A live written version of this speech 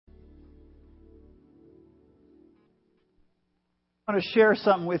I want to share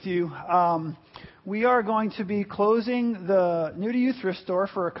something with you. We are going to be closing the New to You thrift store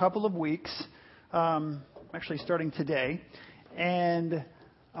for a couple of weeks, actually starting today, and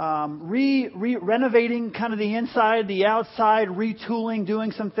renovating kind of the inside, the outside, retooling,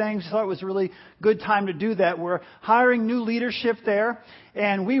 doing some things. I thought it was a really good time to do that. We're hiring new leadership there,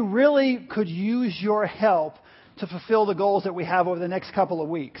 and we really could use your help to fulfill the goals that we have over the next couple of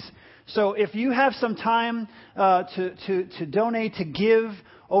weeks. So if you have some time to donate, to give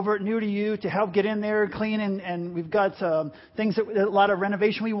over at New to You, to help get in there, clean, and we've got things a lot of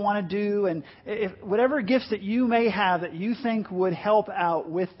renovation we want to do, and whatever gifts that you may have that you think would help out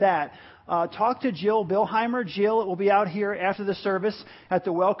with that, talk to Jill Billheimer. Jill will be out here after the service at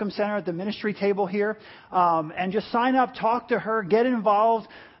the Welcome Center at the ministry table here, and just sign up, talk to her, get involved.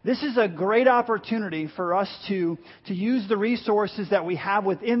 This is a great opportunity for us to use the resources that we have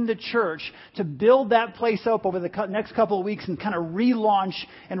within the church to build that place up over the next couple of weeks and kind of relaunch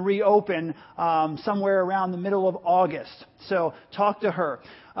and reopen somewhere around the middle of August. So talk to her.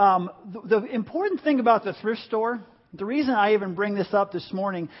 The important thing about the thrift store, the reason I even bring this up this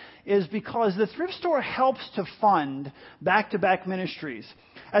morning, is because the thrift store helps to fund Back-to-Back Ministries.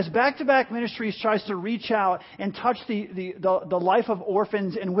 As Back-to-Back Ministries tries to reach out and touch the life of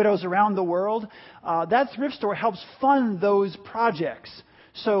orphans and widows around the world, that thrift store helps fund those projects.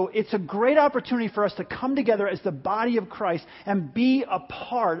 So it's a great opportunity for us to come together as the body of Christ and be a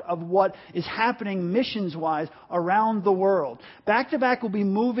part of what is happening missions-wise around the world. Back-to-Back will be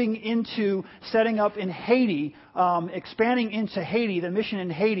moving into setting up in Haiti, expanding into Haiti, the mission in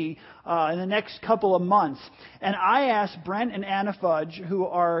Haiti, in the next couple of months. And I asked Brent and Anna Fudge, who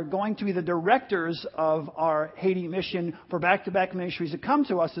are going to be the directors of our Haiti mission for Back-to-Back Ministries, to come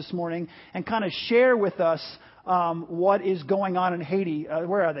to us this morning and kind of share with us what is going on in Haiti.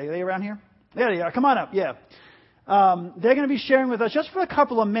 Where are they? Are they around here? There they are. Come on up. Yeah. They're going to be sharing with us just for a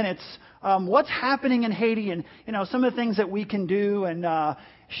couple of minutes what's happening in Haiti and, some of the things that we can do and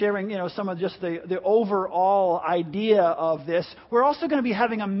sharing, some of just the overall idea of this. We're also going to be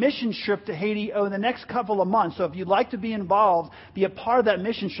having a mission trip to Haiti over the next couple of months. So if you'd like to be involved, be a part of that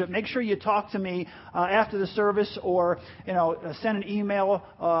mission trip, make sure you talk to me after the service or, send an email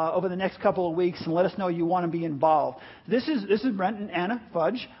over the next couple of weeks and let us know you want to be involved. This is Brent and Anna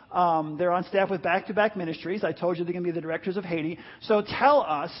Fudge. They're on staff with Back-to-Back Ministries. I told you they're going to be the directors of Haiti. So tell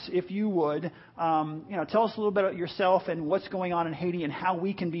us, if you would, tell us a little bit about yourself and what's going on in Haiti and how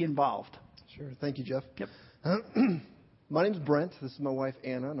we can be involved. Sure. Thank you, Jeff. Yep. My name's Brent. This is my wife,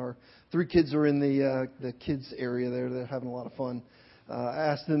 Anna, and our 3 kids are in the kids area there. They're having a lot of fun. I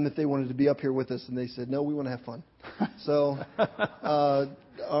asked them if they wanted to be up here with us, and they said, no, we want to have fun. So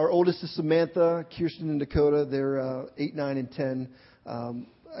our oldest is Samantha, Kirsten, and Dakota. They're 8, 9, and 10.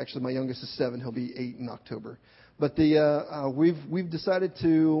 Actually, my youngest is 7. He'll be 8 in October. But we've decided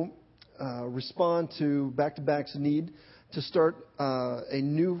to respond to Back-to-Back's need to start a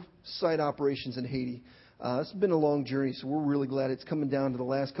new site operations in Haiti. It's been a long journey, so we're really glad it's coming down to the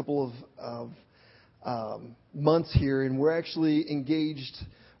last couple of months here, and we're actually engaged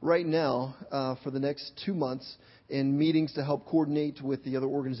right now for the next 2 months in meetings to help coordinate with the other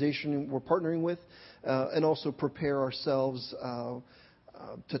organization we're partnering with, and also prepare ourselves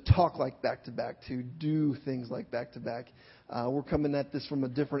to talk like Back-to-Back, to do things like Back-to-Back. We're coming at this from a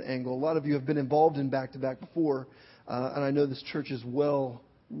different angle. A lot of you have been involved in Back-to-Back before, and I know this church is well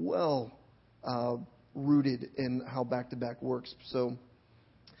rooted in how Back-to-Back works. So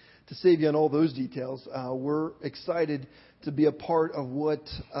to save you on all those details, we're excited to be a part of what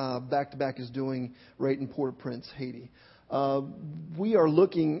Back-to-Back is doing right in Port-au-Prince, Haiti. We are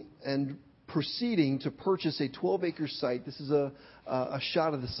looking and proceeding to purchase a 12-acre site. This is a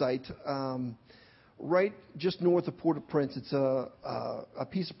shot of the site right just north of Port-au-Prince. It's a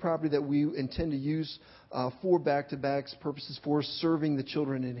piece of property that we intend to use for Back-to-Back's purposes for serving the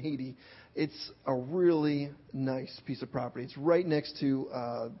children in Haiti. It's a really nice piece of property. It's right next to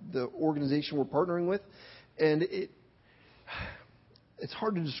the organization we're partnering with, and it's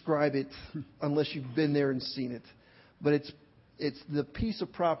hard to describe it unless you've been there and seen it. But it's the piece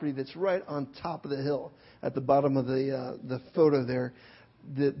of property that's right on top of the hill at the bottom of the photo there.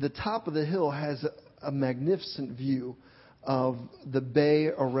 The top of the hill has a magnificent view of the bay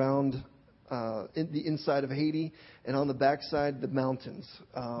around in the inside of Haiti, and on the backside, the mountains.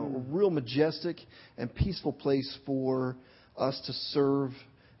 A real majestic and peaceful place for us to serve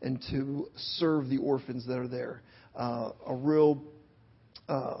and to serve the orphans that are there. A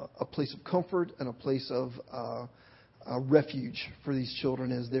place of comfort and a place of refuge for these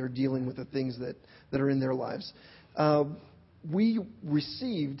children as they're dealing with the things that are in their lives. We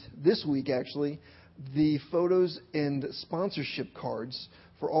received this week, actually, the photos and sponsorship cards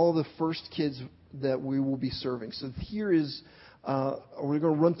for all the first kids that we will be serving. So here is, we're going to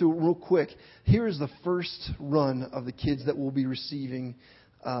run through it real quick. Here is the first run of the kids that will be receiving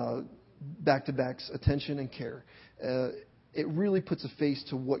back-to-back's attention and care. It really puts a face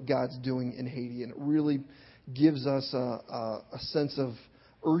to what God's doing in Haiti, and it really gives us a sense of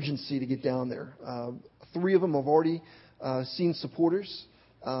urgency to get down there. 3 of them have already seen supporters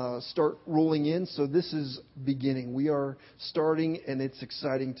start rolling in, so this is beginning. We are starting, and it's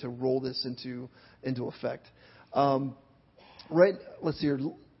exciting to roll this into effect. Right, let's see here.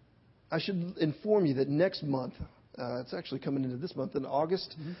 I should inform you that next month, it's actually coming into this month, in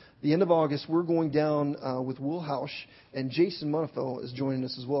August, the end of August, we're going down with Will Hausch, and Jason Monifel is joining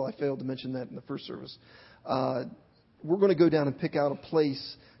us as well. I failed to mention that in the first service. We're going to go down and pick out a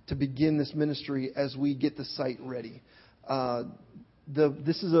place to begin this ministry as we get the site ready.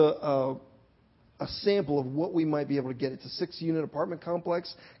 This is a sample of what we might be able to get. It's a 6-unit apartment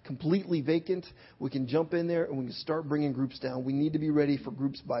complex, completely vacant. We can jump in there and we can start bringing groups down. We need to be ready for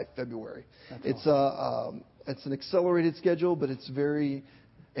groups by February. That's awesome. It's an accelerated schedule, but it's very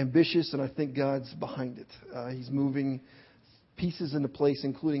ambitious, and I think God's behind it. He's moving pieces into place,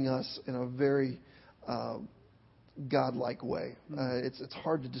 including us, in a very God-like way. It's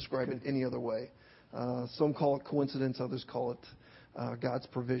hard to describe it any other way. Some call it coincidence, others call it God's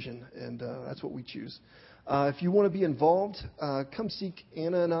provision, and that's what we choose. If you want to be involved, come seek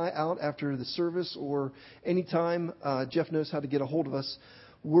Anna and I out after the service or anytime. Jeff knows how to get a hold of us.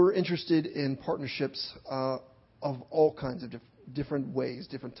 We're interested in partnerships of all kinds of different ways,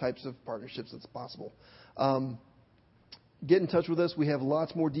 different types of partnerships that's possible. Get in touch with us. We have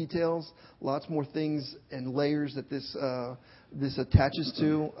lots more details, lots more things and layers that this attaches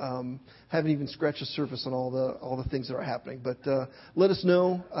to. Haven't even scratched the surface on all the things that are happening. But let us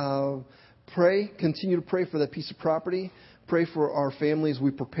know. Pray. Continue to pray for that piece of property. Pray for our families. We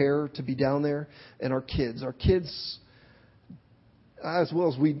prepare to be down there, and our kids. Our kids, as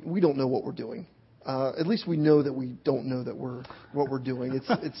well as we don't know what we're doing. At least we know that we don't know what we're doing.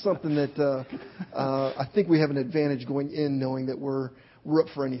 It's something that I think we have an advantage going in, knowing that we're up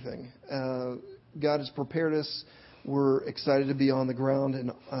for anything. God has prepared us. We're excited to be on the ground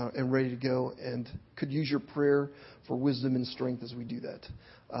and ready to go, and could use your prayer for wisdom and strength as we do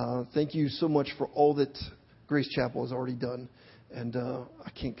that. Thank you so much for all that Grace Chapel has already done, and I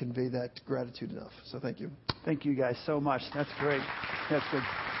can't convey that gratitude enough. So thank you. Thank you guys so much. That's great. That's good.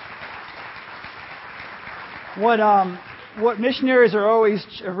 What missionaries are always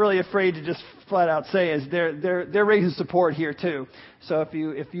really afraid to just flat out say is they're raising support here too. So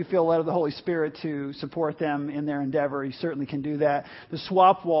if you feel led of the Holy Spirit to support them in their endeavor, you certainly can do that. The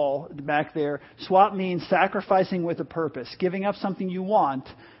swap wall back there, swap means sacrificing with a purpose, giving up something you want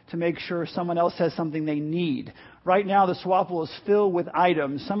to make sure someone else has something they need. Right now, the swap wall is filled with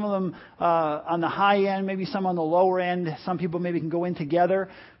items. Some of them on the high end, maybe some on the lower end. Some people maybe can go in together,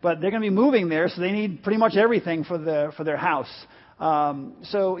 but they're going to be moving there, so they need pretty much everything for their house.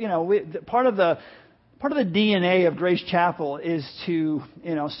 So part of the DNA of Grace Chapel is to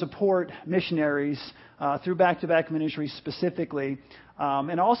support missionaries through back-to-back ministry specifically.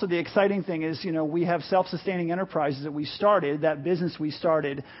 And also the exciting thing is, we have self-sustaining enterprises that we started, that business we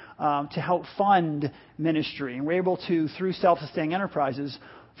started to help fund ministry. And we're able to, through self-sustaining enterprises,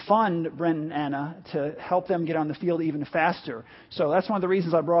 fund Brent and Anna to help them get on the field even faster. So that's one of the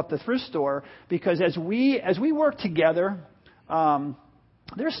reasons I brought up the thrift store, because as we work together,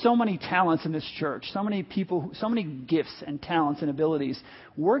 there's so many talents in this church, so many people, so many gifts and talents and abilities.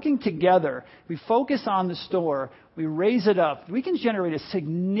 Working together, we focus on the store, we raise it up. We can generate a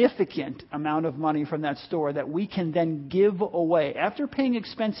significant amount of money from that store that we can then give away. After paying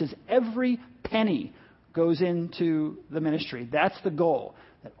expenses, every penny goes into the ministry. That's the goal.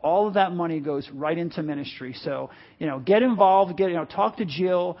 That all of that money goes right into ministry. So, get involved. Talk to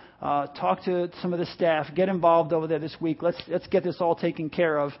Jill. Talk to some of the staff. Get involved over there this week. Let's get this all taken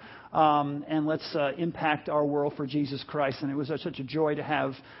care of, and let's impact our world for Jesus Christ. And it was such a joy to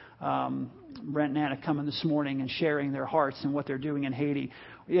have Brent and Anna coming this morning and sharing their hearts and what they're doing in Haiti.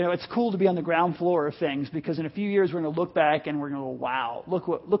 It's cool to be on the ground floor of things, because in a few years we're going to look back and we're going to go, wow, look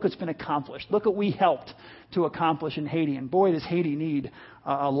what's been accomplished. Look what we helped to accomplish in Haiti. And boy, does Haiti need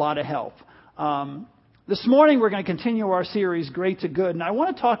a lot of help. This morning we're going to continue our series, Great to Good. And I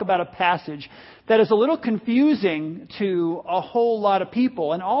want to talk about a passage that is a little confusing to a whole lot of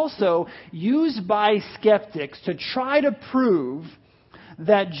people, and also used by skeptics to try to prove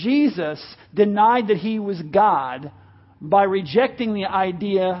that Jesus denied that he was God by rejecting the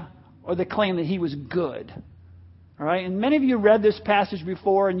idea or the claim that he was good. All right, and many of you read this passage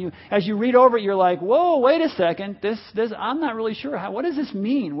before, and as you read over it, you're like, "Whoa, wait a second! This I'm not really sure. What does this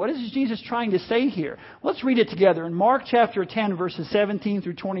mean? What is Jesus trying to say here?" Let's read it together in Mark chapter 10, verses 17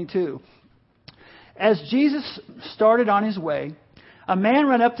 through 22. As Jesus started on his way, a man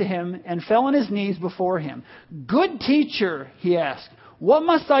ran up to him and fell on his knees before him. "Good teacher," he asked, "what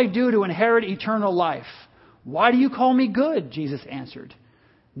must I do to inherit eternal life?" "Why do you call me good?" Jesus answered.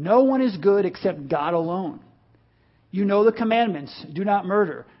 "No one is good except God alone. You know the commandments. Do not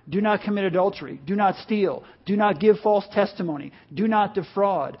murder. Do not commit adultery. Do not steal. Do not give false testimony. Do not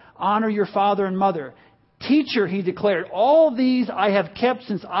defraud. Honor your father and mother." "Teacher," he declared, "all these I have kept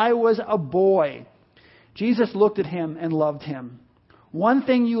since I was a boy." Jesus looked at him and loved him. "One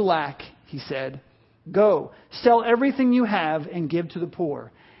thing you lack," he said. "Go, sell everything you have and give to the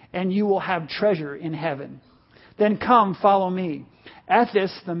poor, and you will have treasure in heaven. Then come, follow me." At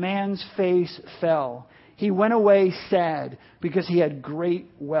this, the man's face fell. He went away sad because he had great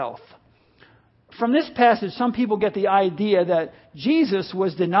wealth. From this passage, some people get the idea that Jesus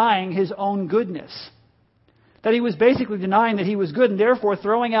was denying his own goodness. That he was basically denying that he was good and therefore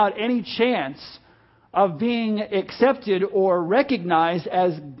throwing out any chance of being accepted or recognized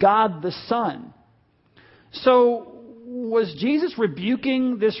as God the Son. So, was Jesus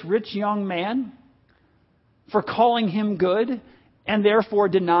rebuking this rich young man for calling him good and therefore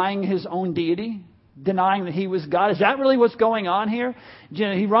denying his own deity? Denying that he was God? Is that really what's going on here?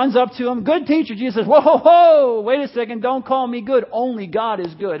 He runs up to him, "Good teacher." Jesus says, "Whoa, whoa, whoa, wait a second, don't call me good. Only God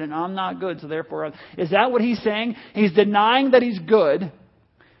is good, and I'm not good, so therefore..." Is that what he's saying? He's denying that he's good,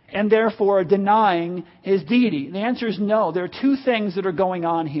 and therefore denying his deity. The answer is no. There are two things that are going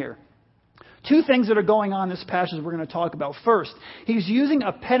on here. Two things that are going on in this passage we're going to talk about. First, he's using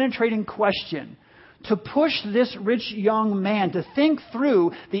a penetrating question to push this rich young man to think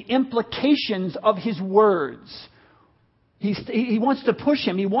through the implications of his words. He wants to push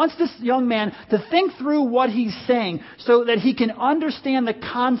him. He wants this young man to think through what he's saying so that he can understand the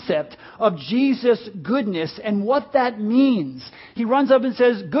concept of Jesus' goodness and what that means. He runs up and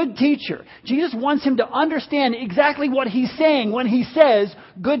says, "Good teacher." Jesus wants him to understand exactly what he's saying when he says,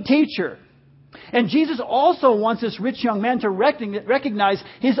 "Good teacher." And Jesus also wants this rich young man to recognize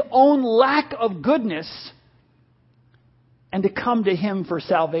his own lack of goodness and to come to him for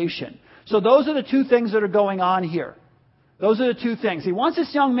salvation. So those are the two things that are going on here. Those are the two things. He wants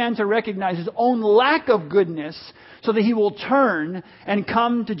this young man to recognize his own lack of goodness so that he will turn and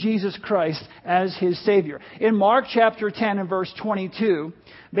come to Jesus Christ as his Savior. In Mark chapter 10 and verse 22,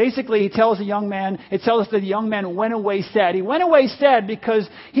 basically he tells the young man, it tells us that the young man went away sad. He went away sad because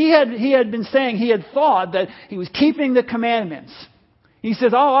he had been saying, he had thought that he was keeping the commandments. He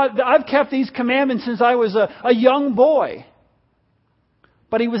says, "Oh, I've kept these commandments since I was a young boy."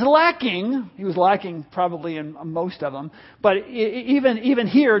 But he was lacking probably in most of them. But even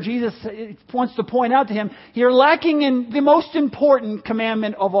here, Jesus wants to point out to him, you're lacking in the most important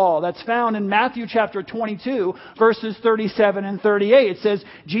commandment of all. That's found in Matthew chapter 22, verses 37 and 38. It says,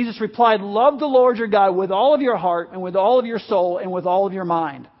 Jesus replied, "Love the Lord your God with all of your heart and with all of your soul and with all of your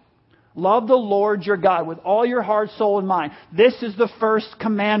mind." Love the Lord your God with all your heart, soul, and mind. This is the first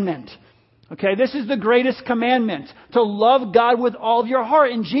commandment. Okay, this is the greatest commandment, to love God with all of your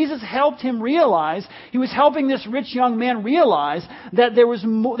heart. And Jesus helped him realize, he was helping this rich young man realize that there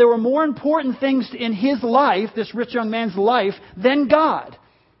were more important things in his life, this rich young man's life, than God.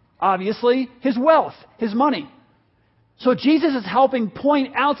 Obviously, his wealth, his money. So Jesus is helping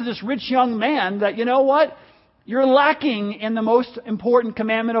point out to this rich young man that, you know what? You're lacking in the most important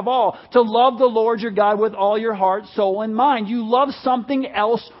commandment of all, to love the Lord your God with all your heart, soul, and mind. You love something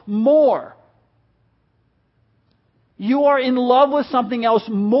else more. You are in love with something else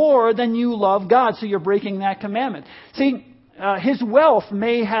more than you love God, so you're breaking that commandment. See, his wealth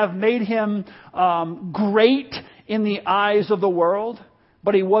may have made him great in the eyes of the world,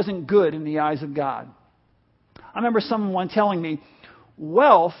 but he wasn't good in the eyes of God. I remember someone telling me,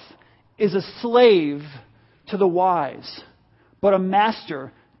 wealth is a slave to the wise, but a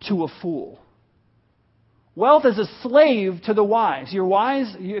master to a fool. Wealth is a slave to the wise. You're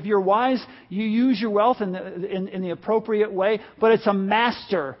wise. If you're wise, you use your wealth in the appropriate way, but it's a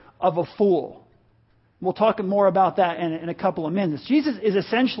master of a fool. We'll talk more about that in a couple of minutes. Jesus is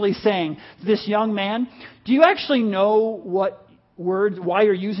essentially saying to this young man, do you actually know what words, why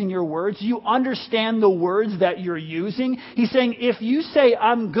you're using your words? Do you understand the words that you're using? He's saying, if you say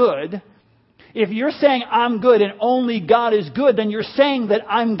I'm good, if you're saying I'm good and only God is good, then you're saying that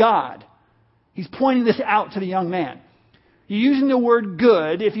I'm God. He's pointing this out to the young man. You're using the word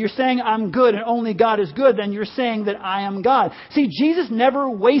good. If you're saying I'm good and only God is good, then you're saying that I am God. See, Jesus never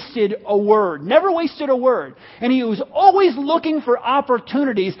wasted a word. Never wasted a word. And He was always looking for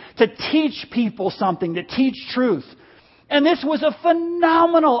opportunities to teach people something, to teach truth. And this was a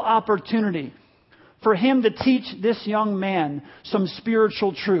phenomenal opportunity for Him to teach this young man some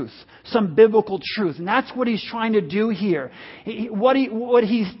spiritual truth, some biblical truth. And that's what He's trying to do here. What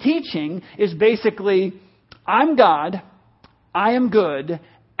He's teaching is basically, I'm God, I am good,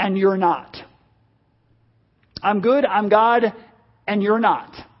 and you're not. I'm good, I'm God, and you're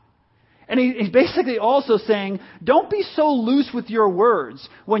not. And he's basically also saying, don't be so loose with your words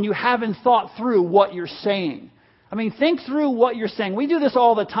when you haven't thought through what you're saying. I mean, think through what you're saying. We do this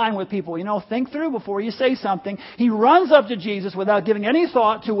all the time with people. Think through before you say something. He runs up to Jesus without giving any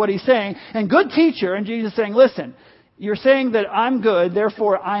thought to what he's saying. And good teacher, and Jesus is saying, listen, you're saying that I'm good,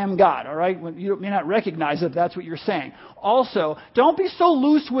 therefore I am God, all right? You may not recognize that that's what you're saying. Also, don't be so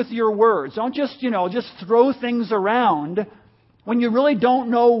loose with your words. Don't just throw things around when you really don't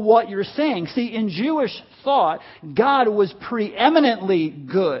know what you're saying. See, in Jewish thought, God was preeminently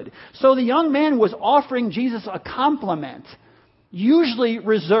good. So the young man was offering Jesus a compliment, usually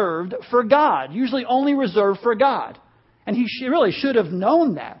reserved for God, usually only reserved for God. And he really should have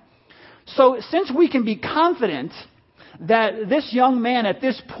known that. So since we can be confident that this young man at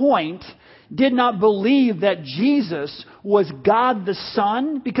this point did not believe that Jesus was God the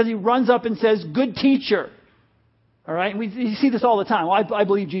Son, because he runs up and says, good teacher. All right? And you see this all the time. Well, I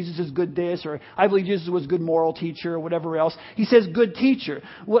believe Jesus is good this, or I believe Jesus was good moral teacher, or whatever else. He says good teacher.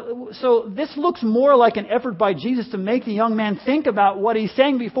 So this looks more like an effort by Jesus to make the young man think about what he's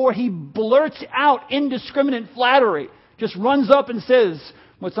saying before he blurts out indiscriminate flattery. Just runs up and says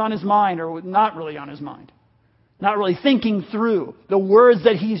what's on his mind, or not really on his mind. Not really thinking through the words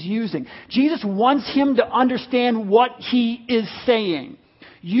that he's using. Jesus wants him to understand what he is saying.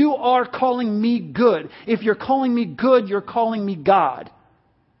 You are calling me good. If you're calling me good, you're calling me God.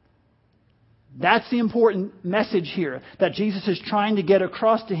 That's the important message here that Jesus is trying to get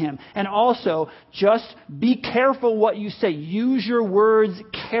across to him. And also, just be careful what you say. Use your words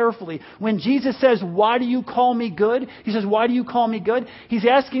carefully. When Jesus says, why do you call me good? He says, why do you call me good? He's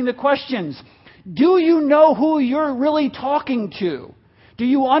asking the questions. Do you know who you're really talking to? Do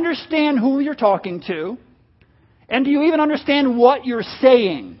you understand who you're talking to? And do you even understand what you're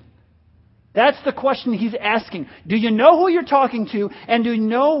saying? That's the question he's asking. Do you know who you're talking to? And do you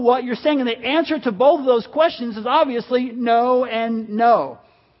know what you're saying? And the answer to both of those questions is obviously no and no.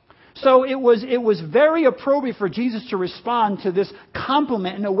 So it was very appropriate for Jesus to respond to this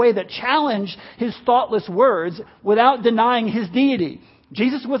compliment in a way that challenged his thoughtless words without denying his deity.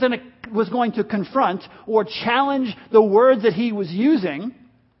 Jesus was going to confront or challenge the words that he was using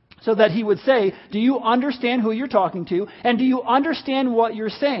so that he would say, do you understand who you're talking to? And do you understand what you're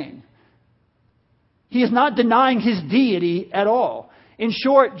saying? He is not denying his deity at all. In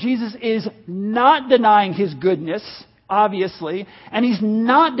short, Jesus is not denying his goodness, obviously, and he's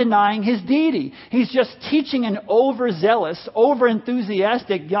not denying his deity. He's just teaching an overzealous,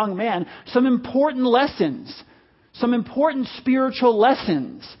 overenthusiastic young man some important lessons. Some important spiritual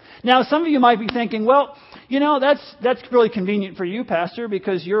lessons. Now, some of you might be thinking, well, that's really convenient for you, Pastor,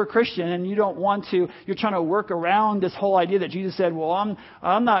 because you're a Christian and you're trying to work around this whole idea that Jesus said, well,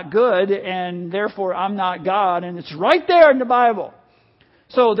 I'm not good and therefore I'm not God. And it's right there in the Bible.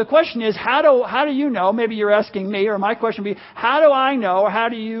 So the question is, how do you know? Maybe you're asking me, or my question would be, how do I know, or how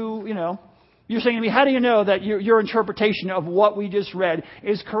do you're saying to me, how do you know that your interpretation of what we just read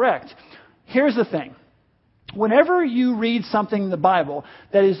is correct? Here's the thing. Whenever you read something in the Bible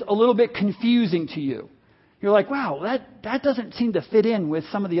that is a little bit confusing to you, you're like, wow, that doesn't seem to fit in with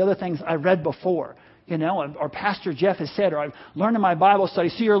some of the other things I read before, or Pastor Jeff has said, or I've learned in my Bible study.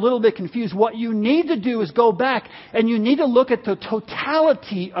 So you're a little bit confused. What you need to do is go back and you need to look at the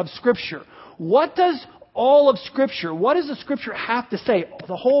totality of Scripture. What does all of Scripture, what does the Scripture have to say?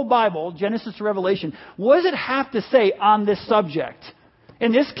 The whole Bible, Genesis to Revelation, what does it have to say on this subject?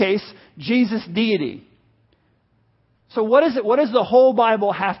 In this case, Jesus' deity. So what does the whole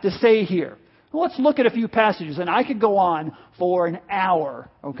Bible have to say here? Well, let's look at a few passages, and I could go on for an hour,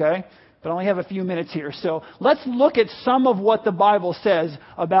 okay? But I only have a few minutes here. So let's look at some of what the Bible says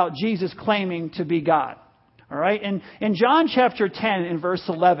about Jesus claiming to be God. All right? In John chapter 10 in verse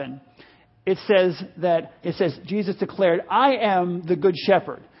 11, it says Jesus declared, I am the good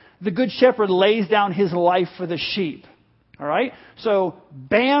shepherd. The good shepherd lays down his life for the sheep. All right? So,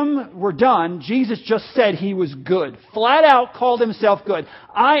 bam, we're done. Jesus just said he was good. Flat out called himself good.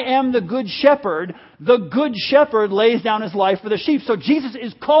 I am the good shepherd. The good shepherd lays down his life for the sheep. So Jesus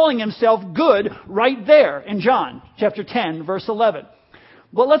is calling himself good right there in John chapter 10, verse 11.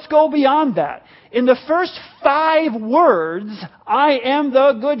 But let's go beyond that. In the first 5 words, I am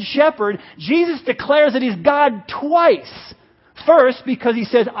the good shepherd, Jesus declares that he's God twice. First, because he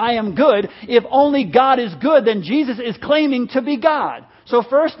says, I am good. If only God is good, then Jesus is claiming to be God. So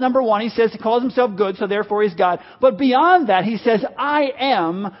first, number 1, he says he calls himself good, so therefore he's God. But beyond that, he says, I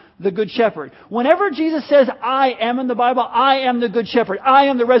am the good shepherd. Whenever Jesus says, I am in the Bible, I am the good shepherd. I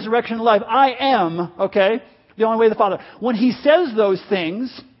am the resurrection and life. I am, okay, the only way to the Father. When he says those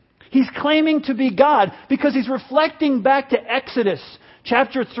things, he's claiming to be God because he's reflecting back to Exodus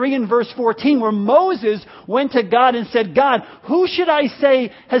chapter 3 and verse 14, where Moses went to God and said, God, who should I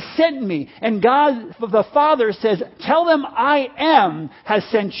say has sent me? And God, the Father says, tell them I am has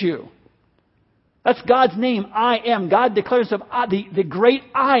sent you. That's God's name, I am. God declares himself the great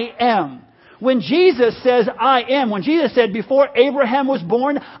I am. When Jesus says, I am, when Jesus said, before Abraham was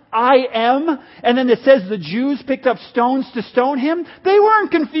born, I am, and then it says the Jews picked up stones to stone him, they weren't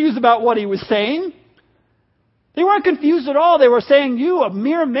confused about what he was saying. They weren't confused at all. They were saying, you, a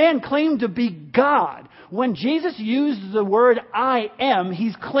mere man, claim to be God. When Jesus used the word I am,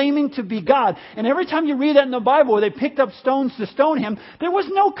 he's claiming to be God. And every time you read that in the Bible where they picked up stones to stone him, there was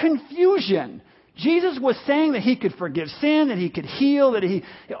no confusion. Jesus was saying that he could forgive sin, that he could heal, that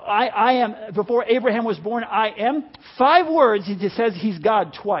I am, before Abraham was born, I am. 5 words, he just says he's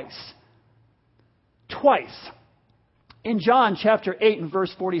God twice. Twice. In John chapter 8 and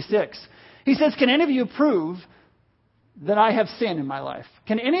verse 46, he says, can any of you prove that I have sin in my life?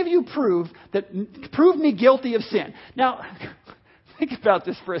 Can any of you prove me guilty of sin? Now, think about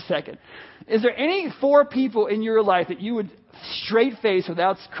this for a second. Is there any 4 people in your life that you would straight face,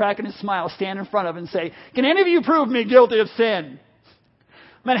 without cracking a smile, stand in front of and say, can any of you prove me guilty of sin?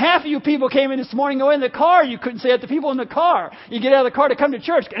 I mean, half of you people came in this morning, go in the car, you couldn't say it to people in the car. You get out of the car to come to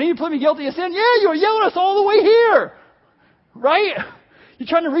church. Can any of you prove me guilty of sin? Yeah, you were yelling at us all the way here. Right? You're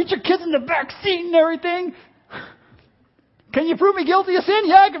trying to reach your kids in the back seat and everything. Can you prove me guilty of sin?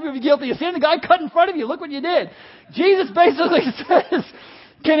 Yeah, I can prove you guilty of sin. The guy cut in front of you. Look what you did. Jesus basically says,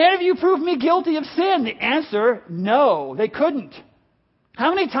 can any of you prove me guilty of sin? The answer, no, they couldn't.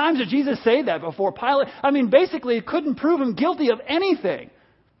 How many times did Jesus say that before Pilate? I mean, basically, it couldn't prove him guilty of anything.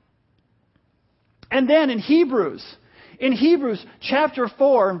 And then in Hebrews chapter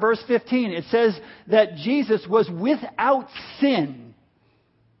 4 and verse 15, it says that Jesus was without sin.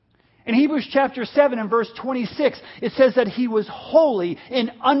 In Hebrews chapter 7 and verse 26, it says that he was holy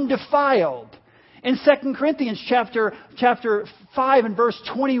and undefiled. In 2 Corinthians chapter 5 and verse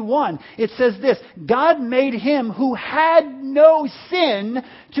 21, it says this, God made him who had no sin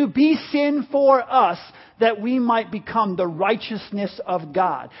to be sin for us, that we might become the righteousness of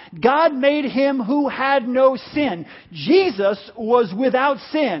God. God made him who had no sin. Jesus was without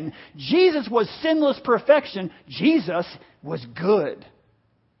sin. Jesus was sinless perfection. Jesus was good.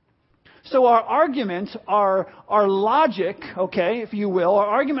 So our argument, our logic, okay, if you will,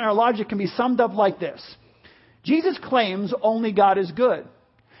 our logic can be summed up like this. Jesus claims only God is good.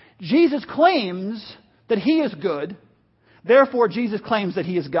 Jesus claims that he is good. Therefore, Jesus claims that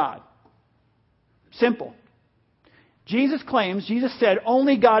he is God. Simple. Jesus said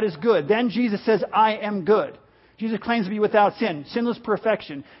only God is good. Then Jesus says, I am good. Jesus claims to be without sin, sinless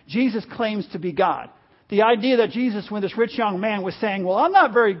perfection. Jesus claims to be God. The idea that Jesus, when this rich young man was saying, well, I'm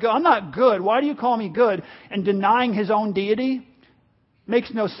not very good, I'm not good, why do you call me good? And denying his own deity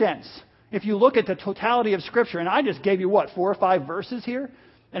makes no sense. If you look at the totality of Scripture, and I just gave you 4 or 5 verses here?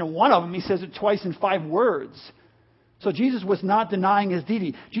 And in one of them, he says it twice in 5 words. So Jesus was not denying his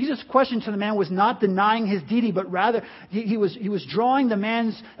deity. Jesus' question to the man was not denying his deity, but rather he was drawing the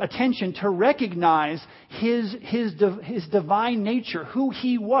man's attention to recognize his divine nature, who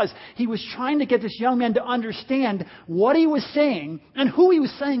he was. He was trying to get this young man to understand what he was saying and who he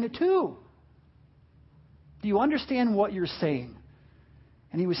was saying it to. Do you understand what you're saying?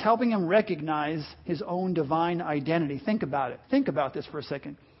 And he was helping him recognize his own divine identity. Think about it. Think about this for a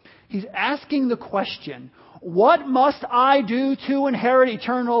second. He's asking the question, what must I do to inherit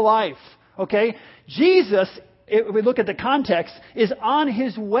eternal life? Okay? Jesus, if we look at the context, is on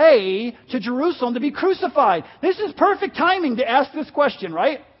his way to Jerusalem to be crucified. This is perfect timing to ask this question,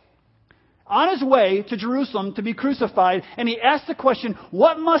 right? On his way to Jerusalem to be crucified, and he asked the question,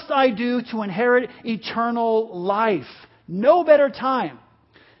 what must I do to inherit eternal life? No better time.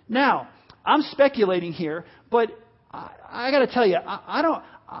 Now, I'm speculating here, but I got to tell you,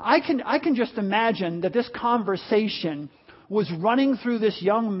 I can just imagine that this conversation was running through this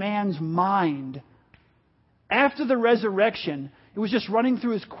young man's mind after the resurrection. It was just running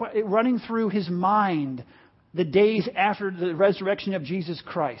through his mind the days after the resurrection of Jesus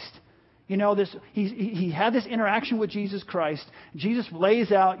Christ. You know, he had this interaction with Jesus Christ. Jesus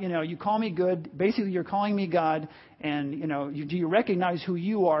lays out, you call me good. Basically, you're calling me God. And, do you recognize who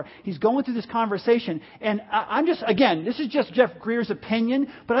you are? He's going through this conversation. And I'm just, again, this is just Jeff Greer's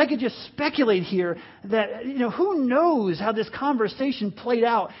opinion. But I could just speculate here that, who knows how this conversation played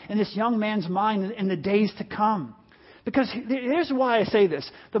out in this young man's mind in the days to come. Because here's why I say this.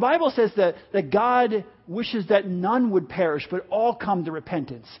 The Bible says that God wishes that none would perish, but all come to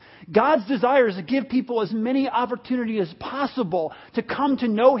repentance. God's desire is to give people as many opportunities as possible to come to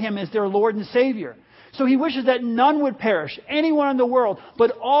know Him as their Lord and Savior. So He wishes that none would perish, anyone in the world,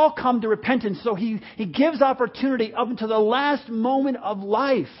 but all come to repentance. So He gives opportunity up until the last moment of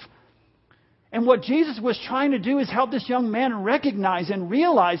life. And what Jesus was trying to do is help this young man recognize and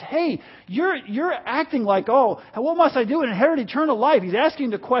realize, hey, you're acting like, what must I do to inherit eternal life? He's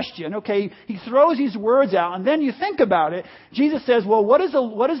asking the question, okay? He throws these words out, and then you think about it. Jesus says, well, what do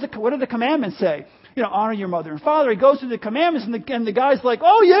the commandments say? Honor your mother and father. He goes through the commandments, and the guy's like,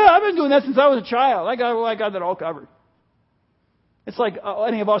 oh yeah, I've been doing that since I was a child. I got that all covered. It's like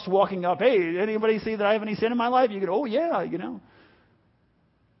any of us walking up, hey, anybody see that I have any sin in my life? You go, oh yeah,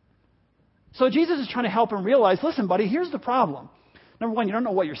 So Jesus is trying to help him realize, listen, buddy, here's the problem. Number one, you don't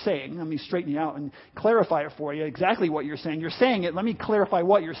know what you're saying. Let me straighten you out and clarify it for you, exactly what you're saying. You're saying it. Let me clarify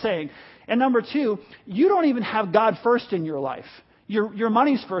what you're saying. And number two, you don't even have God first in your life. Your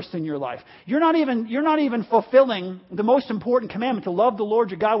money's first in your life. You're not even fulfilling the most important commandment, to love the Lord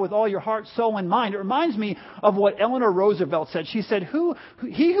your God with all your heart, soul, and mind. It reminds me of what Eleanor Roosevelt said. She said,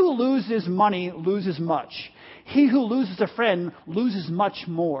 he who loses money loses much. He who loses a friend loses much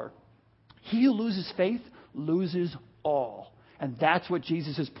more. He who loses faith loses all. And that's what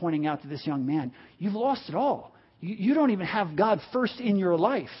Jesus is pointing out to this young man. You've lost it all. You don't even have God first in your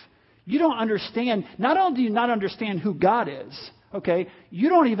life. You don't understand. Not only do you not understand who God is, okay, you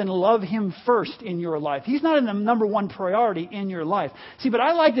don't even love Him first in your life. He's not in the number one priority in your life. See, but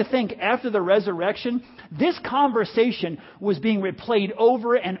I like to think after the resurrection, this conversation was being replayed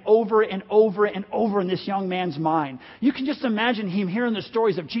over and over and over and over in this young man's mind. You can just imagine him hearing the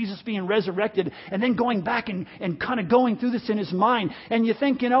stories of Jesus being resurrected and then going back and kind of going through this in his mind. And you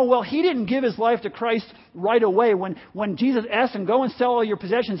think, well, he didn't give his life to Christ right away. When Jesus asked him, go and sell all your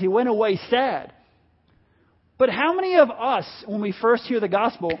possessions, he went away sad. But how many of us, when we first hear the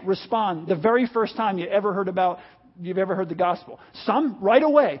gospel, respond the very first time you've ever heard the gospel? Some right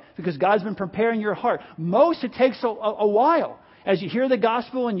away, because God's been preparing your heart. Most, it takes a while as you hear the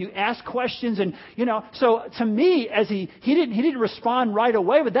gospel and you ask questions, and So to me, as he didn't respond right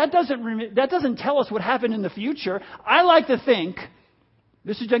away, but that doesn't tell us what happened in the future. I like to think.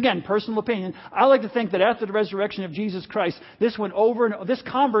 This is, again, personal opinion. I like to think that after the resurrection of Jesus Christ, this went over and this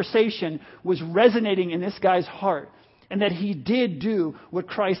conversation was resonating in this guy's heart. And that he did do what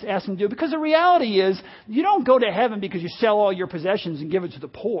Christ asked him to do. Because the reality is, you don't go to heaven because you sell all your possessions and give it to the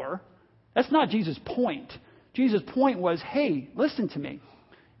poor. That's not Jesus' point. Jesus' point was, hey, listen to me.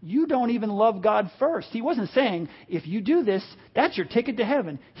 You don't even love God first. He wasn't saying, if you do this, that's your ticket to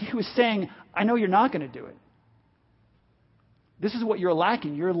heaven. He was saying, I know you're not going to do it. This is what you're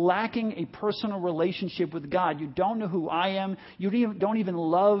lacking. You're lacking a personal relationship with God. You don't know who I am. You don't even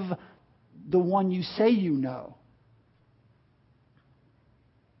love the one you say you know.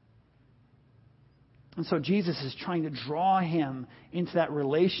 And so Jesus is trying to draw him into that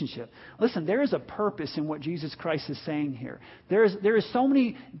relationship. Listen, there is a purpose in what Jesus Christ is saying here. There is so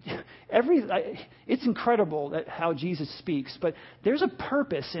many. It's incredible how Jesus speaks, but there's a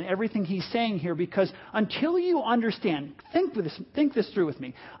purpose in everything he's saying here, because until you understand, think this through with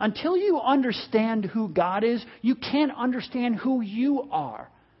me. Until you understand who God is, you can't understand who you are.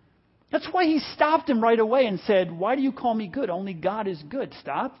 That's why he stopped him right away and said, why do you call me good? Only God is good.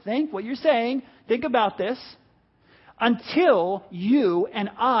 Stop. Think what you're saying. Think about this. Until you and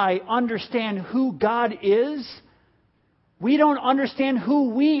I understand who God is, we don't understand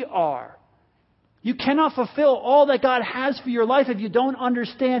who we are. You cannot fulfill all that God has for your life if you don't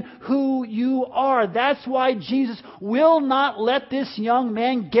understand who you are. That's why Jesus will not let this young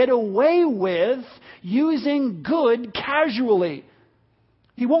man get away with using good casually.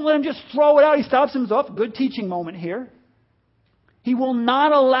 He won't let him just throw it out. He stops himself. Good teaching moment here. He will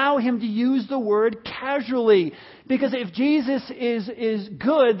not allow him to use the word casually. Because if Jesus is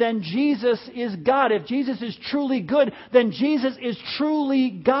good, then Jesus is God. If Jesus is truly good, then Jesus is truly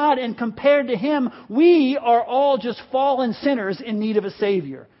God. And compared to him, we are all just fallen sinners in need of a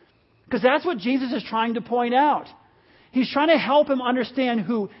Savior. Because that's what Jesus is trying to point out. He's trying to help him understand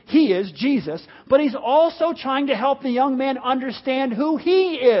who he is, Jesus, but he's also trying to help the young man understand who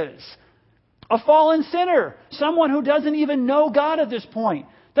he is. A fallen sinner. Someone who doesn't even know God at this point.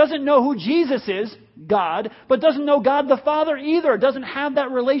 Doesn't know who Jesus is, God, but doesn't know God the Father either. Doesn't have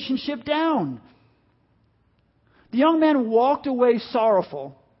that relationship down. The young man walked away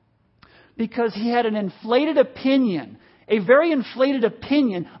sorrowful because he had an inflated opinion. A very inflated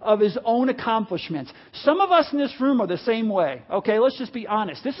opinion of his own accomplishments. Some of us in this room are the same way. Okay, let's just be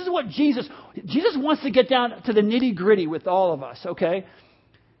honest. This is what Jesus wants to get down to the nitty-gritty with all of us, okay?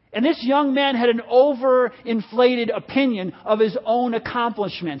 And this young man had an overinflated opinion of his own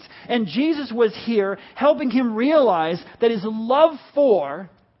accomplishments. And Jesus was here helping him realize that his love for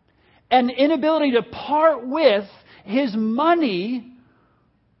and inability to part with his money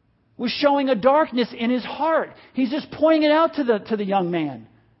was showing a darkness in his heart. He's just pointing it out to the young man.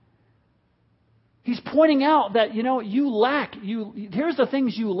 He's pointing out that, you lack. Here's the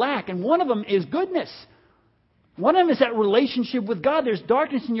things you lack. And one of them is goodness. One of them is that relationship with God. There's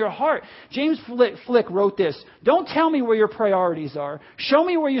darkness in your heart. James Flick wrote this. Don't tell me where your priorities are. Show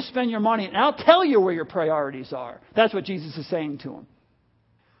me where you spend your money, and I'll tell you where your priorities are. That's what Jesus is saying to him.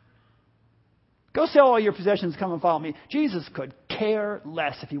 Go sell all your possessions, come and follow me. Jesus could care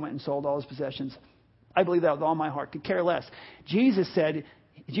less if he went and sold all his possessions. I believe that with all my heart. Could care less. Jesus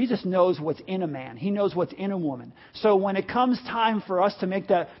knows what's in a man. He knows what's in a woman. So when it comes time for us to make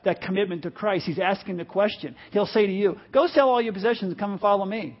that commitment to Christ, he's asking the question. He'll say to you, go sell all your possessions and come and follow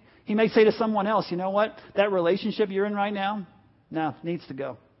me. He may say to someone else, you know what? That relationship you're in right now, needs to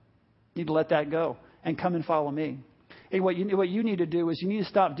go. You need to let that go and come and follow me. Hey, what you need to do is you need to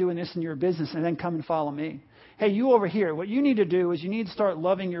stop doing this in your business and then come and follow me. Hey, you over here, what you need to do is you need to start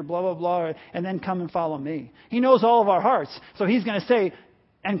loving your blah, blah, blah, and then come and follow me. He knows all of our hearts. So he's going to say,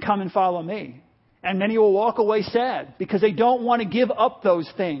 and come and follow me. And many will walk away sad because they don't want to give up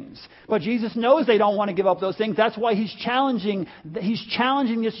those things. But Jesus knows they don't want to give up those things. That's why he's challenging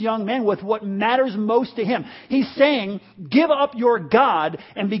this young man with what matters most to him. He's saying, give up your God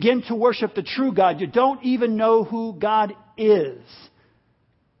and begin to worship the true God. You don't even know who God is.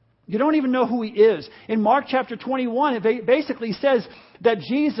 You don't even know who he is. In Mark chapter 21, it basically says that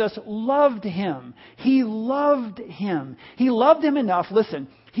Jesus loved him. He loved him. He loved him enough, listen,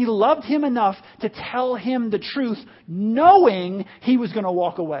 he loved him enough to tell him the truth, knowing he was going to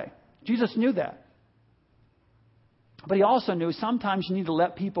walk away. Jesus knew that. But he also knew sometimes you need to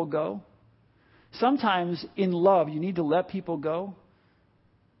let people go. Sometimes in love, you need to let people go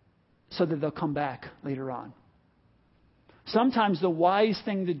so that they'll come back later on. Sometimes the wise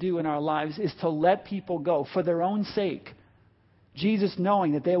thing to do in our lives is to let people go for their own sake. Jesus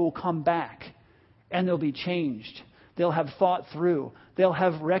knowing that they will come back and they'll be changed. They'll have thought through. They'll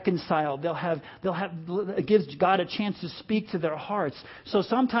have reconciled. It gives God a chance to speak to their hearts. So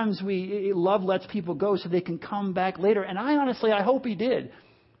sometimes love lets people go so they can come back later. And I hope he did.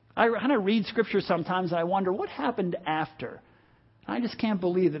 I kind of read scripture sometimes and I wonder what happened after. I just can't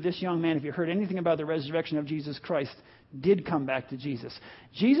believe that this young man, if you heard anything about the resurrection of Jesus Christ, did come back to Jesus.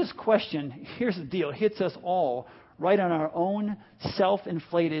 Jesus' question, here's the deal, hits us all right on our own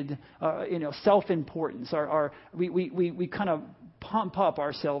self-inflated, self-importance. We kind of pump up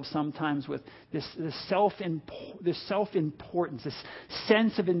ourselves sometimes with this self-importance, this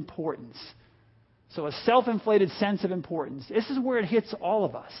sense of importance. So a self-inflated sense of importance. This is where it hits all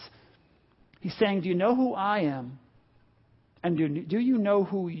of us. He's saying, do you know who I am? And do you know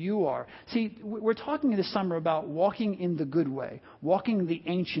who you are? See, we're talking this summer about walking in the good way, walking the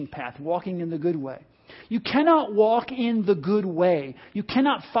ancient path, walking in the good way. You cannot walk in the good way. You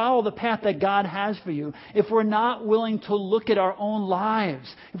cannot follow the path that God has for you if we're not willing to look at our own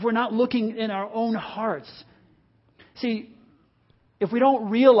lives, if we're not looking in our own hearts. See, if we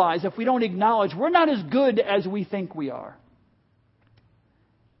don't realize, if we don't acknowledge, we're not as good as we think we are.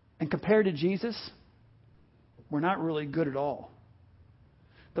 And compared to Jesus, we're not really good at all.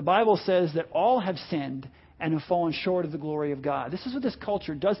 The Bible says that all have sinned and have fallen short of the glory of God. This is what this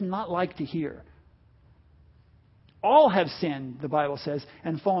culture does not like to hear. All have sinned, the Bible says,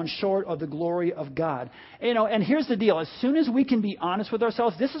 and fallen short of the glory of God. And here's the deal. As soon as we can be honest with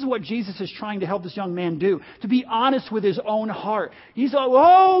ourselves, this is what Jesus is trying to help this young man do. To be honest with his own heart. He's like,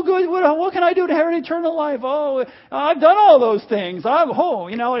 oh, good. What can I do to inherit eternal life? Oh, I've done all those things.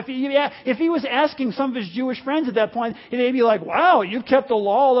 If he was asking some of his Jewish friends at that point, they'd be like, wow, you've kept the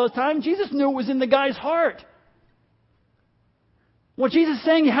law all those times. Jesus knew it was in the guy's heart. What Jesus is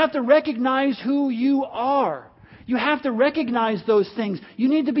saying, you have to recognize who you are. You have to recognize those things. You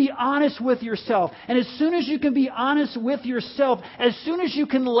need to be honest with yourself. And as soon as you can be honest with yourself, as soon as you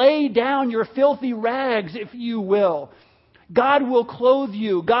can lay down your filthy rags, if you will, God will clothe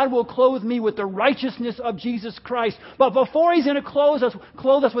you. God will clothe me with the righteousness of Jesus Christ. But before He's going to clothe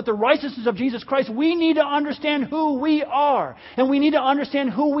us with the righteousness of Jesus Christ, we need to understand who we are. And we need to understand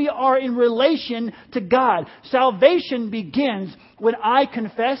who we are in relation to God. Salvation begins when I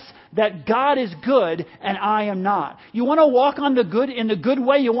confess that God is good and I am not. You want to walk in the good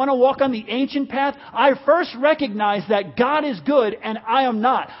way? You want to walk on the ancient path? I first recognize that God is good and I am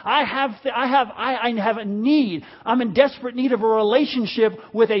not. I have a need. I'm in desperate need of a relationship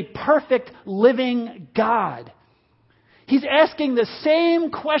with a perfect living God. He's asking the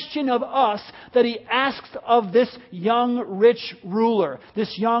same question of us that He asks of this young rich ruler,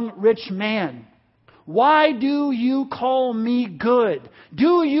 this young rich man. Why do you call me good?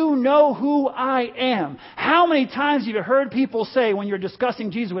 Do you know who I am? How many times have you heard people say when you're discussing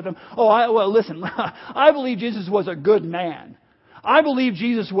Jesus with them, listen, I believe Jesus was a good man. I believe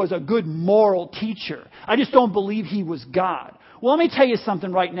Jesus was a good moral teacher. I just don't believe He was God. Well, let me tell you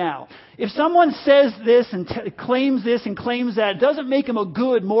something right now. If someone says this and claims this and claims that, it doesn't make him a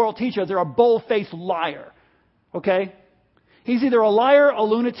good moral teacher. They're a bold-faced liar. Okay? He's either a liar, a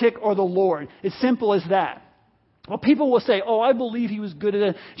lunatic, or the Lord. It's simple as that. Well, people will say, I believe He was good at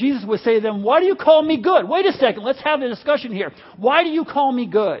it. Jesus would say to them, why do you call me good? Wait a second, let's have a discussion here. Why do you call me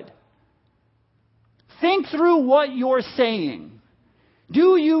good? Think through what you're saying.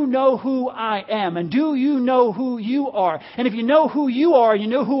 Do you know who I am? And do you know who you are? And if you know who you are and you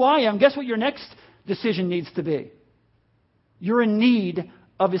know who I am, guess what your next decision needs to be? You're in need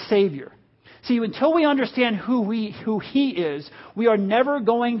of a Savior. See, until we understand who He is, we are never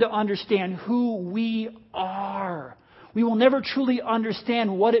going to understand who we are. We will never truly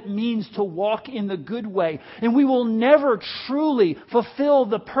understand what it means to walk in the good way. And we will never truly fulfill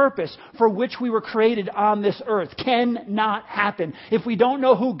the purpose for which we were created on this earth. Cannot happen. If we don't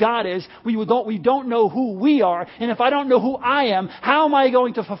know who God is, we don't know who we are. And if I don't know who I am, how am I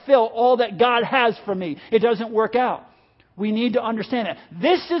going to fulfill all that God has for me? It doesn't work out. We need to understand that.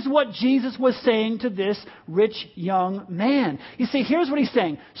 This is what Jesus was saying to this rich young man. You see, here's what He's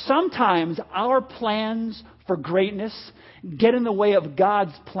saying. Sometimes our plans for greatness get in the way of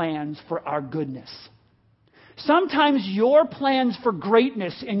God's plans for our goodness. Sometimes your plans for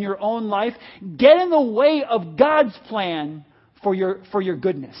greatness in your own life get in the way of God's plan for your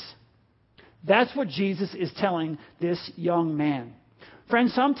goodness. That's what Jesus is telling this young man.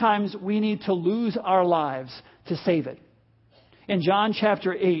 Friends, sometimes we need to lose our lives to save it. In John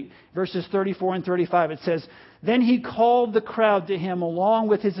chapter 8, verses 34 and 35, it says, Then He called the crowd to Him along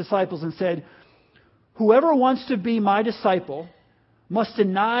with His disciples and said, Whoever wants to be my disciple must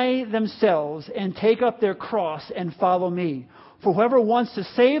deny themselves and take up their cross and follow me. For whoever wants to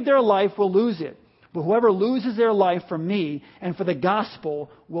save their life will lose it. But whoever loses their life for me and for the gospel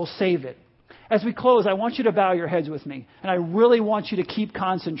will save it. As we close, I want you to bow your heads with me. And I really want you to keep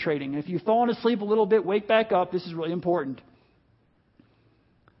concentrating. If you've fallen asleep a little bit, wake back up. This is really important.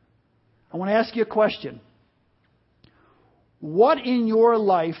 I want to ask you a question. What in your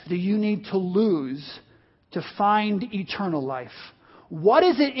life do you need to lose to find eternal life? What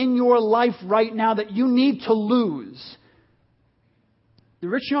is it in your life right now that you need to lose? The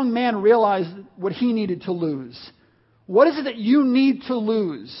rich young man realized what he needed to lose. What is it that you need to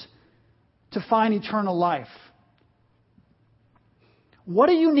lose to find eternal life? What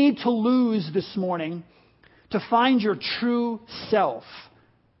do you need to lose this morning to find your true self?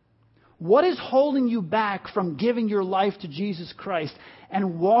 What is holding you back from giving your life to Jesus Christ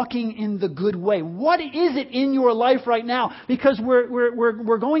and walking in the good way? What is it in your life right now? Because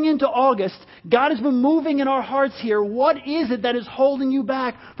we're going into August. God has been moving in our hearts here. What is it that is holding you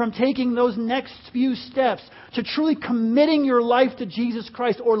back from taking those next few steps to truly committing your life to Jesus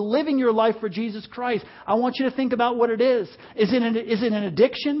Christ or living your life for Jesus Christ? I want you to think about what it is. Is it an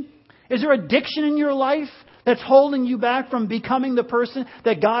addiction? Is there addiction in your life that's holding you back from becoming the person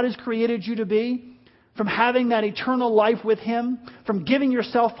that God has created you to be? From having that eternal life with Him? From giving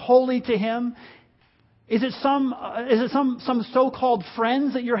yourself wholly to Him? Is it some so-called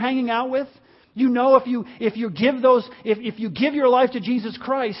friends that you're hanging out with? You know, if you give your life to Jesus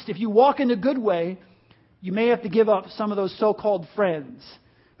Christ, if you walk in a good way, you may have to give up some of those so-called friends.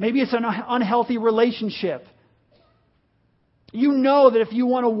 Maybe it's an unhealthy relationship. You know that if you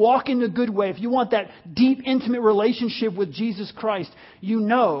want to walk in a good way, if you want that deep, intimate relationship with Jesus Christ, you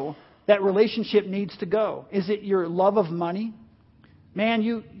know that relationship needs to go. Is it your love of money? Man,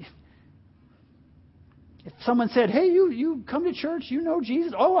 if someone said, hey, you come to church, you know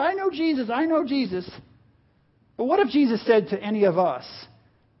Jesus. Oh, I know Jesus. But what if Jesus said to any of us,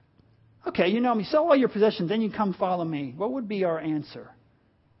 okay, you know me, sell all your possessions, then you come follow me? What would be our answer?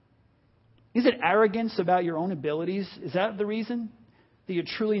 Is it arrogance about your own abilities? Is that the reason that you're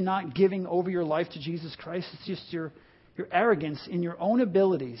truly not giving over your life to Jesus Christ? It's just your arrogance in your own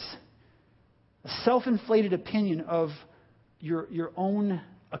abilities, a self-inflated opinion of your own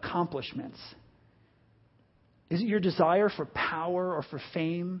accomplishments. Is it your desire for power or for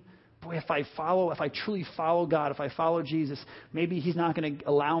fame? Boy, if I truly follow God, if I follow Jesus, maybe He's not going to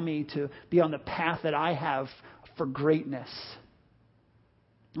allow me to be on the path that I have for greatness.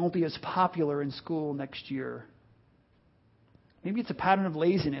 I won't be as popular in school next year. Maybe it's a pattern of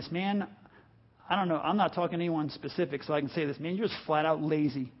laziness. Man, I don't know. I'm not talking to anyone specific, so I can say this. Man, you're just flat out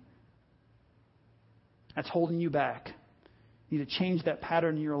lazy. That's holding you back. You need to change that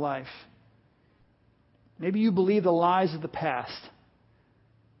pattern in your life. Maybe you believe the lies of the past.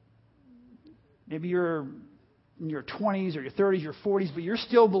 Maybe you're in your 20s or your 30s, your 40s, but you're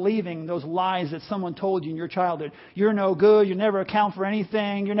still believing those lies that someone told you in your childhood. You're no good. You never account for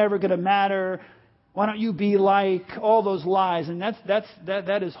anything. You're never going to matter. Why don't you be like all those lies? And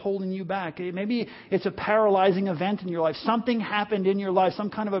that is holding you back. Maybe it's a paralyzing event in your life. Something happened in your life, some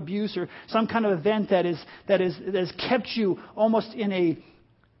kind of abuse or some kind of event that has kept you almost in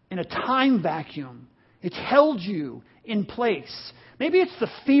a time vacuum. It's held you in place. Maybe it's the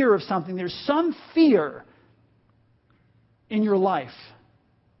fear of something. There's some fear in your life.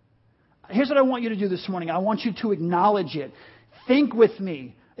 Here's what I want you to do this morning. I want you to acknowledge it. Think with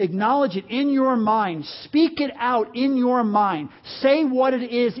me. Acknowledge it in your mind. Speak it out in your mind. Say what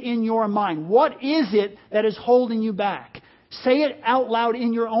it is in your mind. What is it that is holding you back? Say it out loud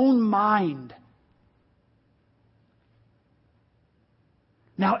in your own mind.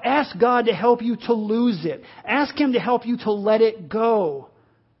 Now ask God to help you to lose it. Ask Him to help you to let it go.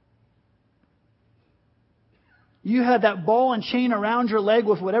 You had that ball and chain around your leg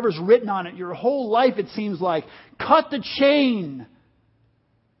with whatever's written on it your whole life, it seems like. Cut the chain.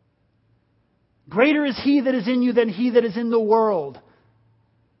 Greater is He that is in you than he that is in the world.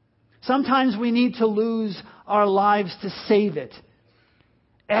 Sometimes we need to lose our lives to save it.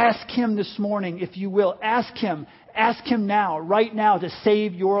 Ask Him this morning, if you will. Ask Him. Ask Him now, right now, to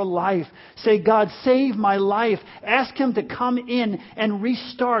save your life. Say, God, save my life. Ask Him to come in and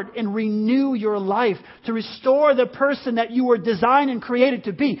restart and renew your life, to restore the person that you were designed and created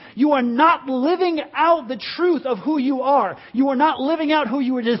to be. You are not living out the truth of who you are. You are not living out who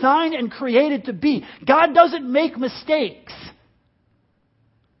you were designed and created to be. God doesn't make mistakes.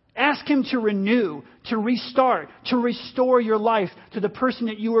 Ask Him to renew, to restart, to restore your life to the person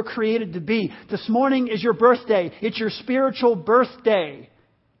that you were created to be. This morning is your birthday. It's your spiritual birthday.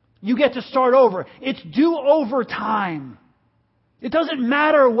 You get to start over. It's do-over time. It doesn't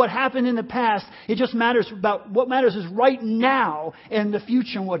matter what happened in the past. It just matters about what matters is right now and the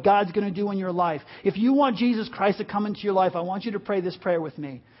future and what God's going to do in your life. If you want Jesus Christ to come into your life, I want you to pray this prayer with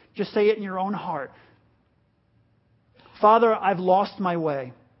me. Just say it in your own heart. Father, I've lost my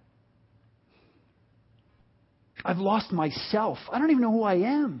way. I've lost myself. I don't even know who I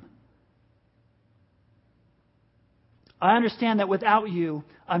am. I understand that without you,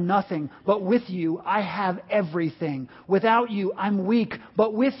 I'm nothing. But with you, I have everything. Without you, I'm weak.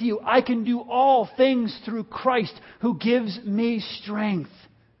 But with you, I can do all things through Christ who gives me strength.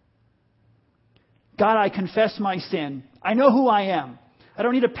 God, I confess my sin. I know who I am. I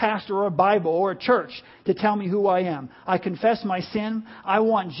don't need a pastor or a Bible or a church to tell me who I am. I confess my sin. I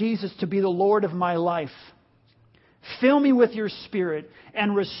want Jesus to be the Lord of my life. Fill me with your Spirit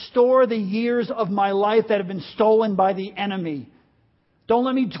and restore the years of my life that have been stolen by the enemy. Don't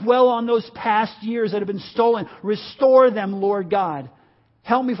let me dwell on those past years that have been stolen. Restore them, Lord God.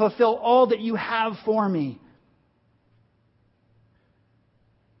 Help me fulfill all that you have for me.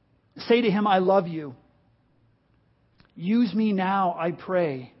 Say to Him, I love you. Use me now, I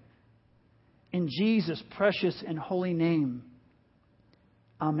pray. In Jesus' precious and holy name.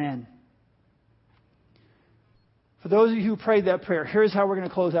 Amen. For those of you who prayed that prayer, here's how we're going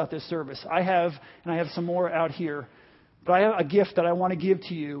to close out this service. I have some more out here, but I have a gift that I want to give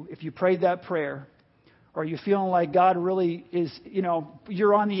to you if you prayed that prayer, or you're feeling like God really is,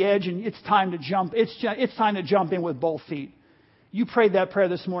 you're on the edge and it's time to jump. It's time to jump in with both feet. You prayed that prayer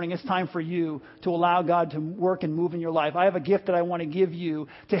this morning. It's time for you to allow God to work and move in your life. I have a gift that I want to give you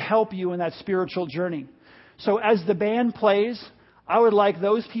to help you in that spiritual journey. So as the band plays, I would like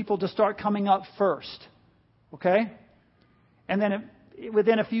those people to start coming up first. Okay? And then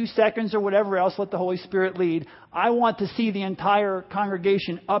within a few seconds or whatever else, let the Holy Spirit lead. I want to see the entire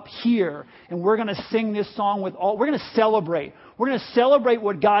congregation up here, and we're going to sing this song we're going to celebrate. We're going to celebrate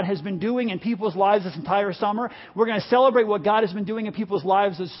what God has been doing in people's lives this entire summer. We're going to celebrate what God has been doing in people's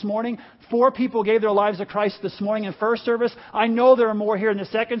lives this morning. 4 people gave their lives to Christ this morning in first service. I know there are more here in the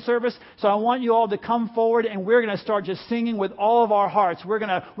second service, so I want you all to come forward, and we're going to start just singing with all of our hearts. We're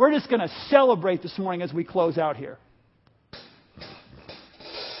just going to celebrate this morning as we close out here.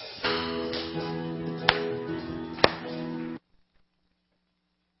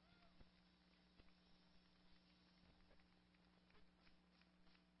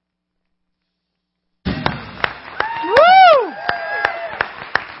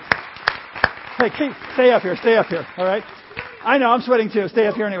 Hey, stay up here, all right? I know, I'm sweating too. Stay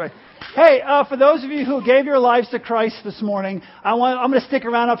up here anyway. Hey, for those of you who gave your lives to Christ this morning, I'm going to stick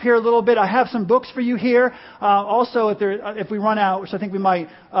around up here a little bit. I have some books for you here. Also, if we run out, which I think we might,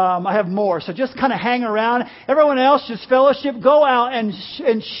 I have more. So just kind of hang around. Everyone else, just fellowship. Go out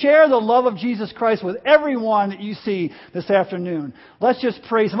and share the love of Jesus Christ with everyone that you see this afternoon. Let's just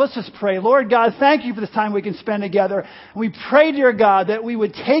praise Him. Let's just pray. Lord God, thank you for this time we can spend together. And we pray, dear God, that we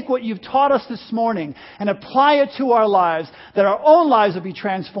would take what you've taught us this morning and apply it to our lives, that our own lives would be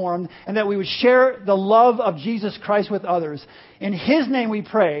transformed, and that we would share the love of Jesus Christ with others. In His name we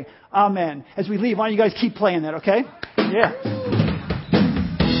pray. Amen. As we leave, why don't you guys keep playing that, okay? Yeah.